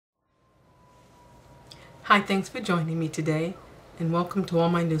Hi, thanks for joining me today, and welcome to all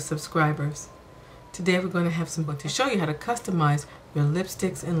my new subscribers. Today we're going to have some to show you how to customize your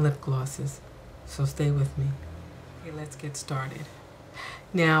lipsticks and lip glosses. So stay with me. Okay, let's get started.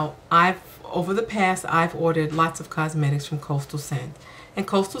 Now, over the past I've ordered lots of cosmetics from Coastal Scent, and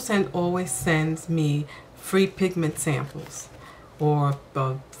Coastal Scent always sends me free pigment samples or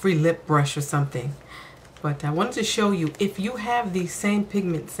a free lip brush or something. But I wanted to show you, if you have these same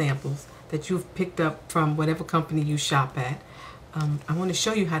pigment samples that you've picked up from whatever company you shop at, I want to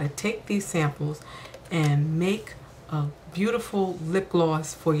show you how to take these samples and make a beautiful lip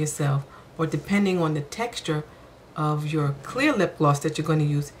gloss for yourself, or depending on the texture of your clear lip gloss that you're going to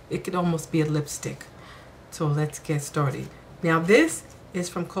use, it could almost be a lipstick. So let's get started. Now this is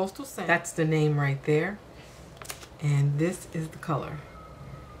from Coastal Scent. That's the name right there. And this is the color.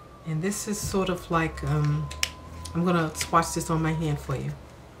 And this is sort of like, I'm going to swatch this on my hand for you.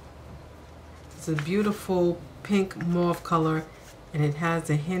 It's a beautiful pink mauve color, and it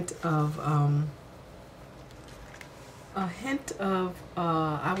has a hint of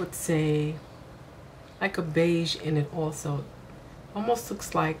I would say like a beige in it also. Almost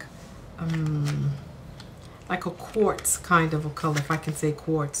looks like a quartz kind of a color, if I can say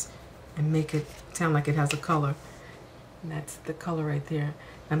quartz and make it sound like it has a color. And that's the color right there.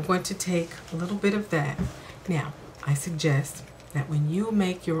 I'm going to take a little bit of that. Now, I suggest that when you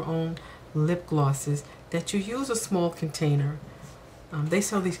make your own lip glosses, that you use a small container. They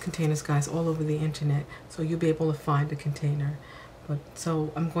sell these containers, guys, all over the internet, so you'll be able to find the container.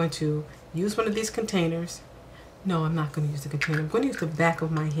 So I'm going to use one of these containers. No, I'm not going to use the container. I'm going to use the back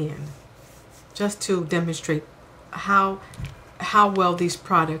of my hand, just to demonstrate how well these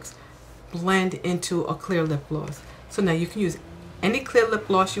products blend into a clear lip gloss. So now you can use any clear lip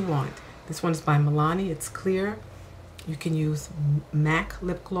gloss you want. This one is by Milani. It's clear. You can use MAC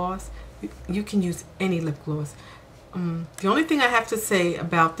lip gloss. You can use any lip gloss. The only thing I have to say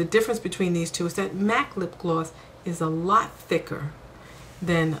about the difference between these two is that MAC lip gloss is a lot thicker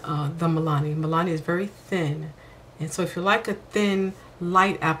than the Milani. Milani is very thin. And so if you like a thin,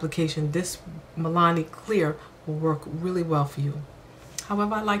 light application, this Milani Clear will work really well for you.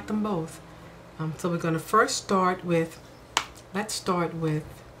 However, I like them both. So we're going to first start with, let's start with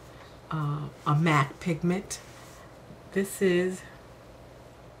a MAC pigment. This is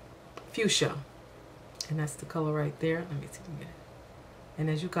Fuchsia, and that's the color right there. Let me see if I can get it. And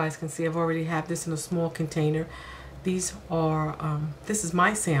as you guys can see, I've already have this in a small container. These are, this is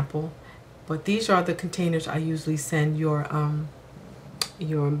my sample, but these are the containers I usually send your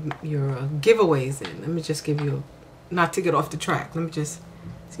giveaways in. Let me just give you, not to get off the track, let me just,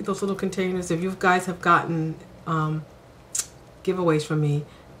 see those little containers? If you guys have gotten giveaways from me,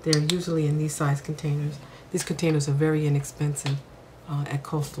 they're usually in these size containers. These containers are very inexpensive at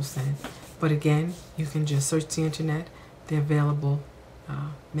Coastal Scent. But again, you can just search the internet. They're available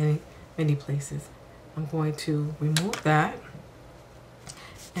many places. I'm going to remove that.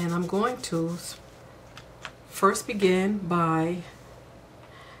 And I'm going to first begin by,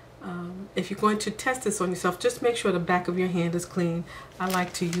 if you're going to test this on yourself, just make sure the back of your hand is clean. I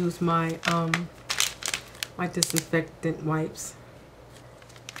like to use my my disinfectant wipes.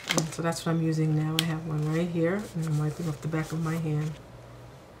 So that's what I'm using now. I have one right here, and I'm wiping off the back of my hand.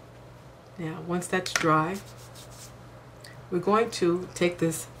 Now, once that's dry, we're going to take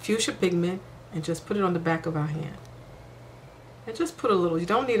this fuchsia pigment and just put it on the back of our hand. And just put a little. You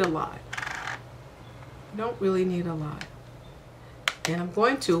don't need a lot. You don't really need a lot. And I'm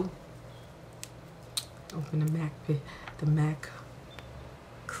going to open the MAC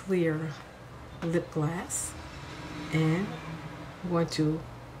Clear lip glass, and I'm going to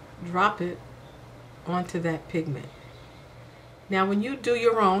drop it onto that pigment. Now when you do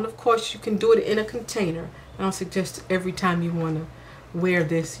your own, of course you can do it in a container. I don't suggest every time you want to wear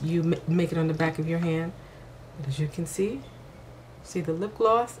this you make it on the back of your hand. But as you can see the lip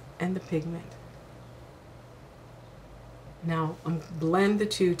gloss and the pigment. Now I'm blend the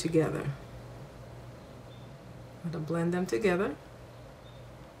two together. I'm going to blend them together.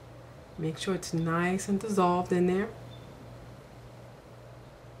 Make sure it's nice and dissolved in there.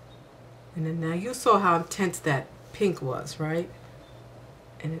 And then now you saw how intense that pink was, right?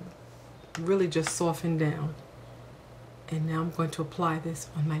 And it really just softened down. And now I'm going to apply this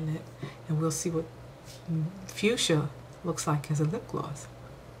on my lip, and we'll see what fuchsia looks like as a lip gloss.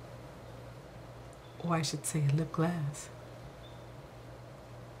 Or I should say a lip glass.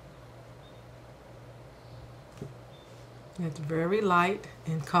 It's very light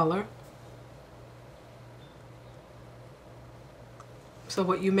in color. So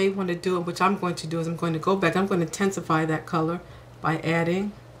what you may want to do, which I'm going to do, is I'm going to go back. I'm going to intensify that color by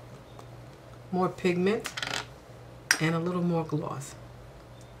adding more pigment. and a little more gloss.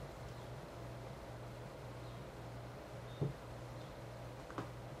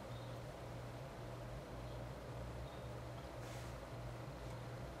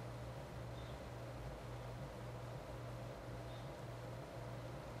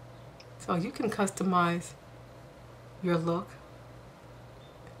 So you can customize your look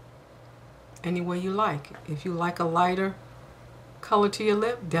any way you like. If you like a lighter color to your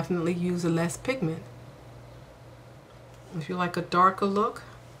lip, definitely use less pigment. If you like a darker look,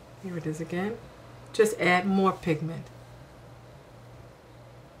 here it is again, just add more pigment.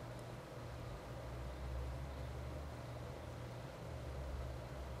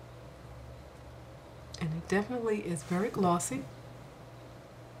 And it definitely is very glossy.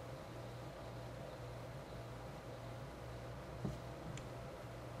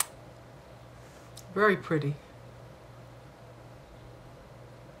 Very pretty.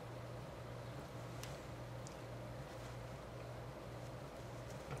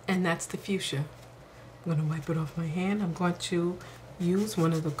 And that's the fuchsia. I'm going to wipe it off my hand. I'm going to use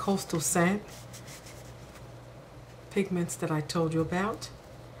one of the Coastal Scent pigments that I told you about.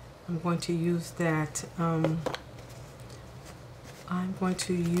 I'm going to use that. I'm going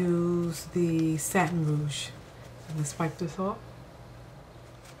to use the Satin Rouge. Let's wipe this off.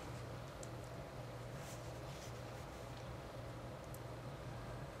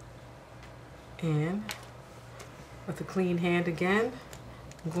 And with a clean hand again,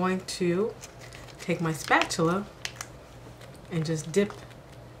 I'm going to take my spatula and just dip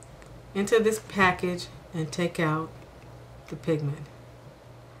into this package and take out the pigment.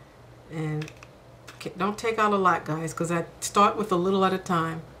 And don't take out a lot, guys, because I start with a little at a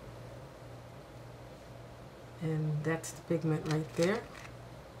time. And that's the pigment right there.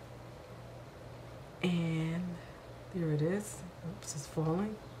 And there it is. Oops, it's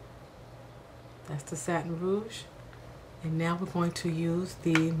falling. That's the Satin Rouge. And now we're going to use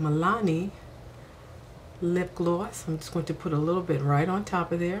the Milani lip gloss. I'm just going to put a little bit right on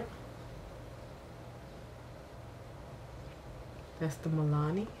top of there. That's the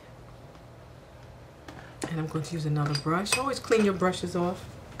Milani. And I'm going to use another brush. Always clean your brushes off.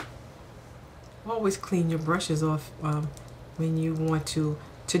 Always clean your brushes off when you want to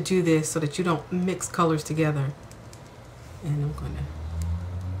do this, so that you don't mix colors together. And I'm going to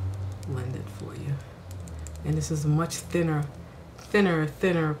blend it for you. And this is much thinner in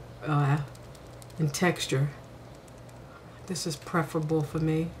texture. This is preferable for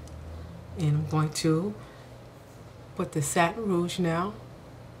me. And I'm going to put the Satin Rouge now.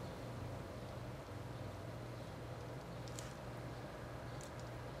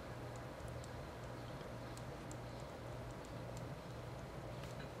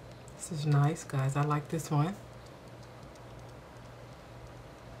 This is nice, guys. I like this one.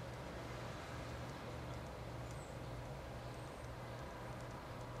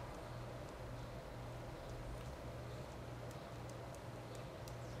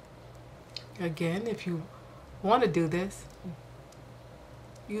 Again, if you want to do this,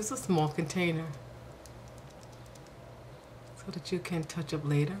 use a small container so that you can touch up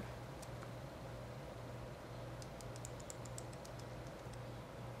later.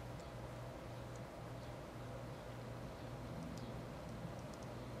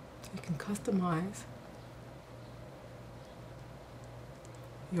 You can customize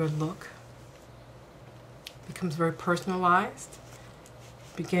your look. It becomes very personalized.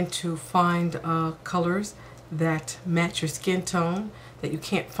 Begin to find colors that match your skin tone that you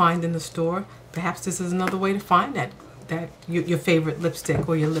can't find in the store. Perhaps this is another way to find your favorite lipstick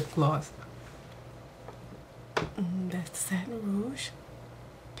or your lip gloss. That's Satin Rouge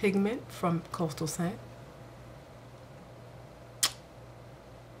pigment from Coastal Scent.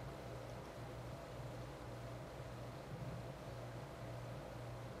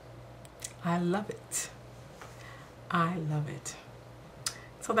 I love it. I love it.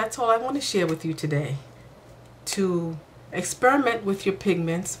 So that's all I want to share with you today. To experiment with your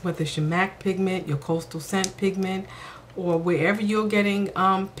pigments, whether it's your MAC pigment, your Coastal Scent pigment, or wherever you're getting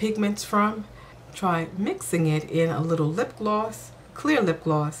pigments from. Try mixing it in a little lip gloss, clear lip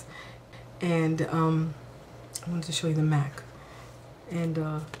gloss, and I wanted to show you the MAC,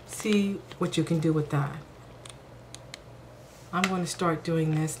 and see what you can do with that. I'm going to start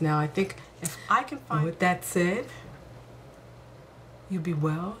doing this now. I think if I can find. With that said, you be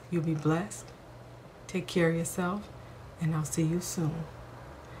well, you be blessed, take care of yourself, and I'll see you soon.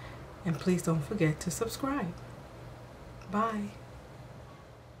 And please don't forget to subscribe. Bye.